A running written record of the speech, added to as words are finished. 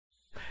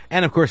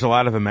And, of course, a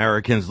lot of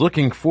Americans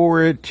looking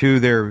forward to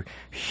their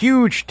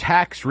huge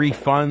tax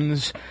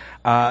refunds.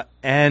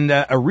 And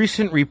a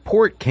recent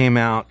report came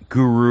out,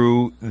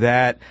 Guru,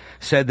 that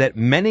said that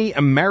many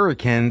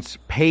Americans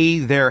pay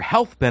their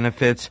health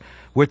benefits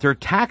with their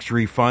tax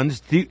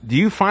refunds. Do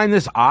you find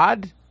this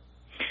odd?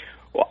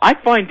 Well, I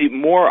find it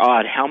more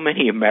odd how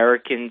many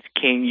Americans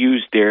can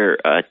use their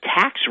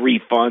tax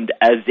refund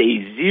as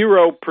a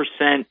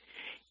 0%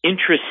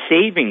 interest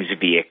savings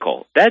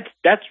vehicle.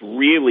 That's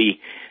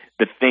really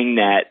the thing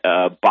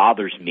that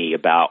bothers me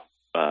about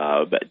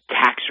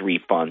tax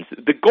refunds.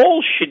 The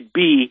goal should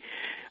be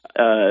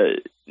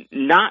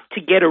not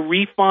to get a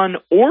refund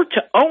or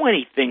to owe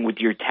anything with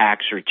your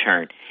tax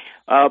return.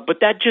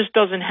 But that just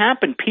doesn't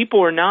happen.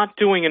 People are not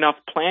doing enough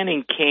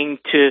planning, King,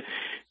 to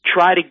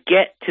try to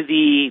get to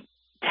the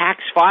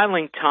tax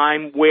filing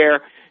time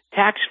where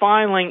tax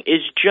filing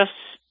is just,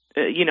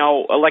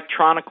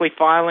 electronically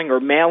filing or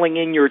mailing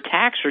in your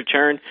tax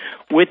return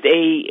with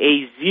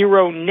a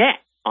zero net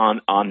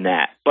on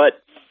that.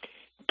 But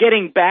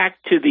getting back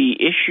to the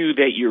issue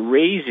that you're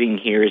raising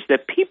here is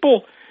that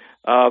people,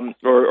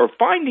 or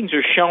findings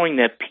are showing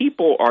that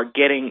people are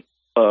getting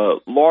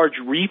large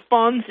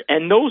refunds,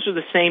 and those are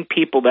the same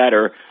people that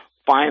are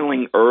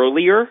filing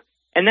earlier,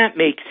 and that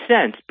makes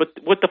sense. But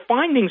what the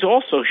findings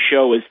also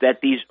show is that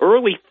these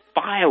early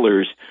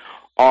filers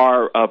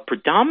are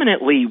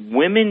predominantly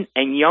women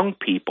and young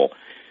people.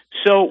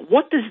 So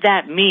what does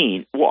that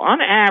mean? Well, on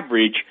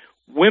average,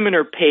 women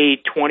are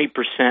paid 20%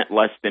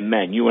 less than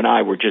men. You and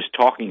I were just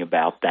talking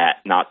about that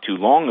not too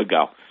long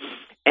ago.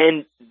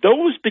 And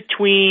those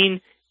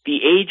between the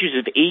ages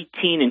of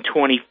 18 and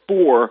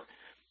 24,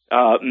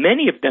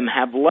 many of them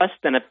have less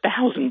than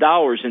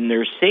 $1,000 in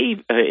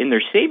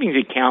their savings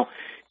account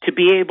to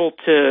be able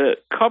to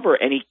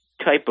cover any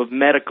type of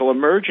medical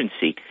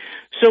emergency.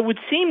 So it would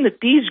seem that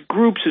these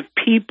groups of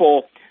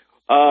people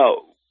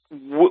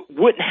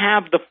wouldn't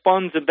have the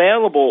funds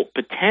available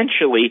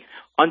potentially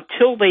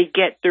until they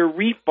get their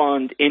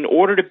refund in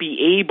order to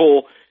be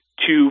able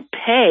to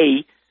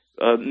pay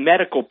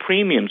medical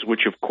premiums,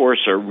 which of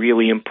course are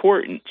really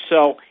important.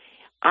 So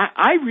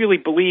I really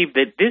believe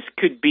that this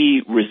could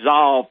be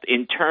resolved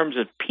in terms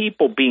of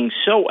people being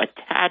so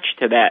attached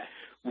to that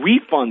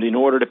refund in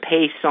order to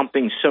pay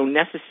something so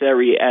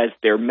necessary as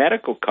their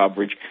medical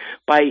coverage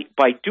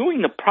by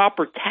doing the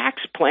proper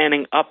tax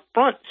planning up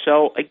front.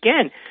 So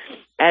again,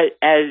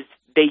 as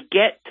they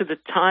get to the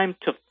time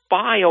to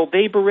file,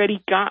 they've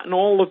already gotten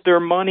all of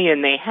their money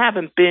and they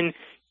haven't been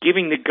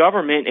giving the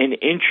government an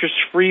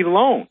interest-free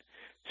loan.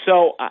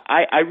 So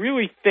I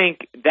really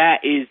think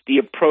that is the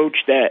approach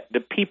that the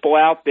people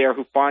out there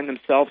who find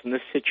themselves in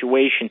this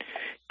situation,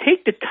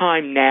 take the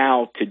time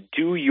now to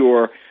do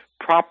your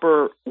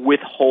proper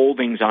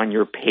withholdings on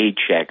your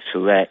paycheck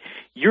so that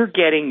you're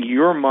getting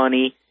your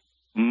money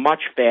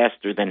much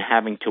faster than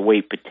having to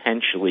wait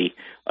potentially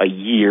a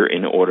year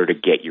in order to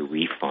get your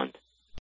refund.